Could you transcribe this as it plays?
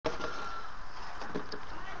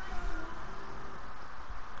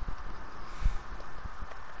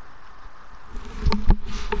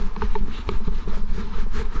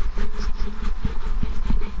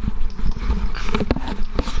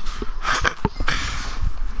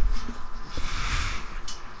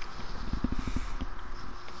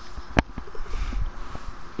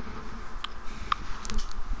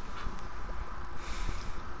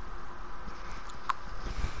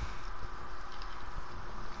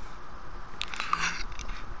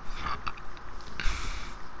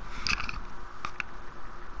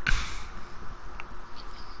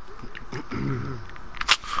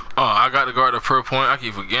got to guard the per point. I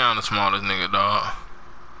keep forgetting I'm the smallest nigga, dog.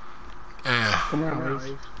 Damn. Come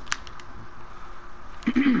around,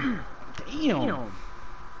 Damn.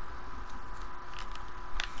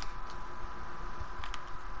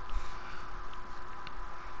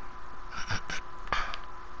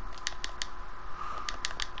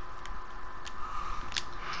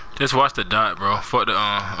 Just watch the dot, bro. Fuck the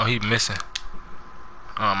oh, he missing.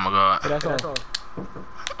 Oh my god. That's all.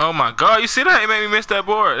 Oh my god, you see that? It made me miss that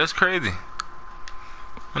board. That's crazy.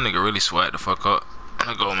 That nigga really swag the fuck up.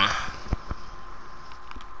 Let's go, man.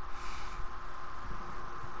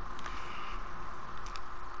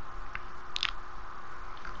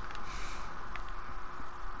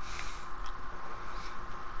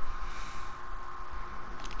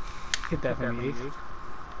 Hit that for me.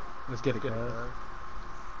 Let's get it, guys.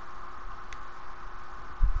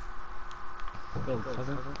 Go,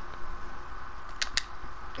 cousin.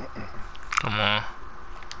 Come on.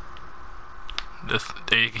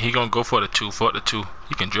 He gonna go for the two. Fuck the two.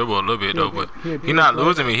 He can dribble a little bit though, but he not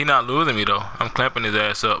losing me. He not losing me though. I'm clamping his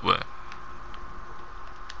ass up, but.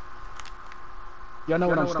 Y'all know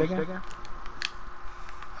what I'm sticking?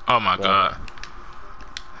 Oh my god.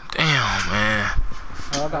 Damn, man.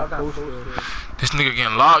 Oh, I got posted. This nigga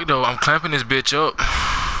getting locked though. I'm clamping this bitch up.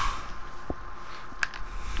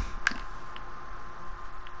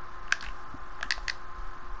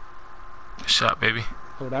 Shot, baby.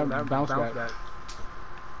 Oh, that bounced back.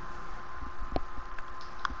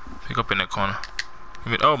 Pick up in that corner.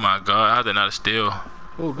 Oh my god, I did not steal.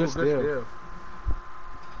 Oh, good steal.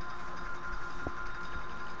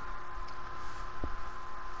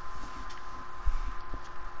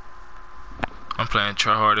 I'm playing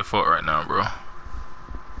try hard at fuck right now, bro.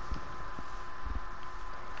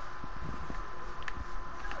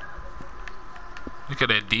 Look at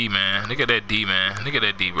that D, man. Look at that D, man. Look at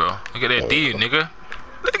that D, bro. Look at that D, nigga.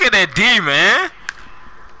 Look at that D, man.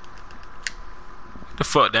 Get the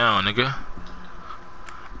fuck down, nigga.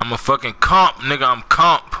 I'm a fucking comp, nigga. I'm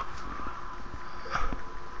comp.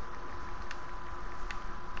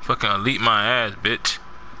 Fucking elite my ass, bitch.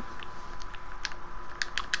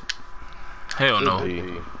 Hell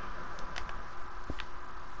no.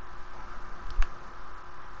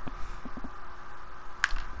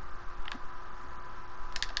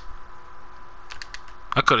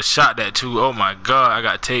 I could have shot that too. Oh my god, I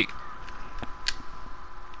got take.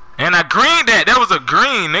 And I greened that. That was a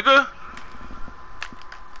green, nigga.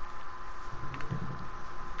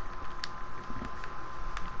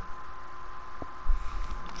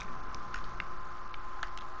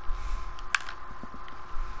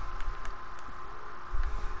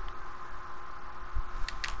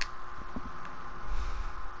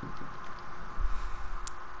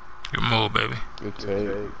 Good move, baby. Good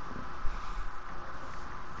take.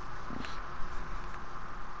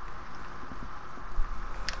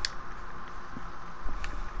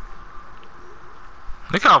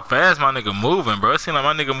 Look how fast my nigga moving, bro. It seems like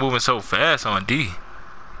my nigga moving so fast on D.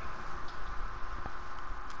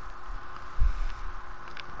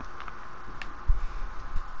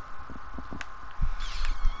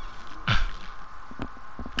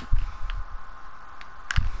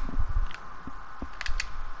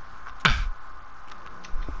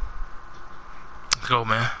 Let's go,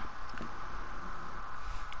 man.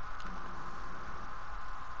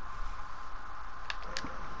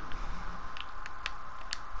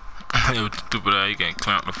 Yo, stupid ass, you getting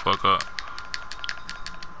clamped the fuck up.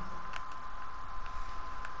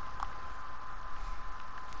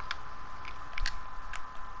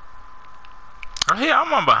 Oh, hey,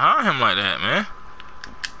 I'm on behind him like that, man.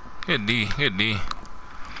 Good D, good D.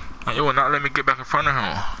 Like, it will not let me get back in front of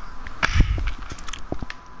him.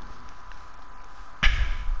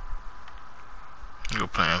 Go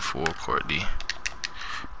playing full court D.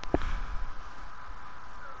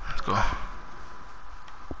 Let's go.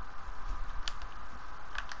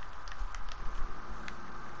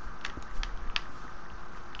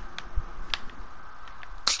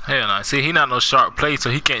 Hell no. See, he not no sharp play, so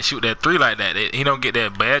he can't shoot that three like that. He don't get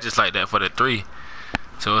that badges like that for the three.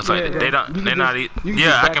 So it's like they're not.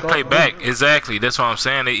 Yeah, I can play back. Exactly. That's what I'm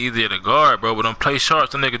saying. They easier to guard, bro. But them play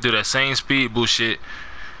sharps, them niggas do that same speed bullshit.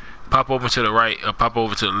 Pop over to the right or pop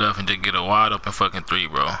over to the left and just get a wide open fucking three,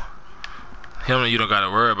 bro. Him, you don't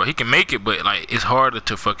gotta worry about. He can make it, but like it's harder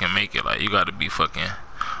to fucking make it. Like you gotta be fucking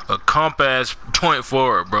a comp ass point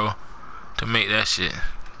forward, bro, to make that shit.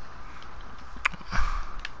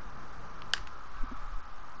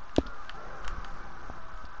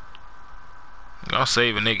 I'm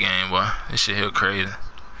saving that game, boy. This shit here crazy.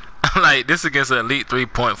 Like, this against an elite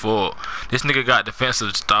 3.4. This nigga got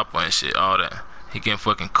defensive stopper and shit, all that. He getting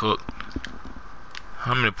fucking cooked.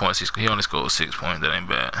 How many points he only scored 6 points. That ain't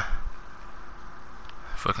bad.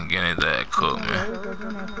 Fucking getting his ass cooked, man.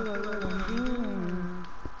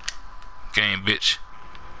 Game, bitch.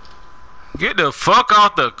 Get the fuck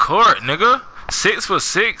off the court, nigga. 6 for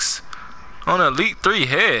 6 on Elite 3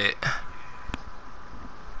 head.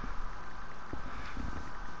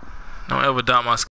 Don't ever doubt my